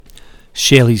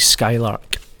Shelley's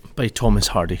Skylark by Thomas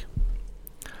Hardy.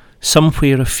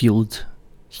 Somewhere afield,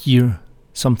 here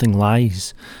something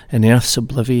lies in earth's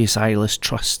oblivious eyeless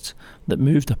trust that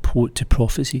moved a poet to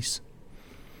prophecies.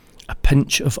 A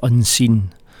pinch of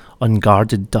unseen,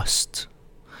 unguarded dust,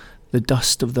 the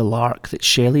dust of the lark that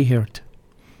Shelley heard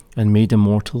and made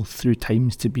immortal through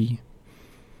times to be.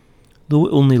 Though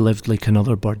it only lived like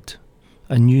another bird,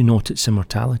 and knew not its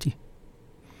immortality.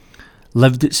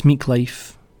 Lived its meek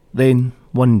life, then,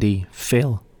 one day,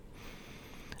 fell,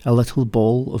 a little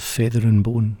ball of feather and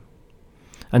bone,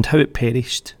 and how it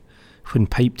perished when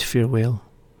piped farewell,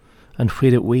 and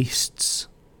where it wastes,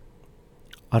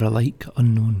 are alike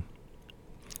unknown.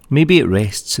 Maybe it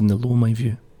rests in the loam I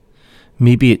view,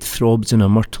 maybe it throbs in a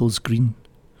myrtle's green,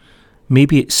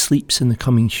 maybe it sleeps in the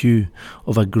coming hue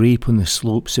of a grape on the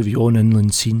slopes of yon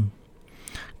inland scene.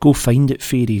 Go find it,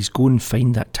 fairies, go and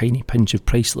find that tiny pinch of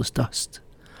priceless dust,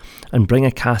 and bring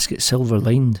a casket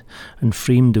silver-lined and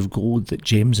framed of gold that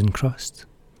gems encrust,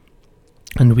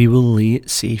 and we will lay it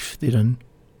safe therein,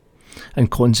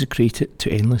 and consecrate it to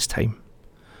endless time,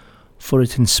 for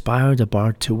it inspired a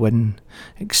bard to win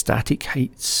ecstatic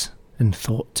heights in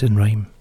thought and rhyme.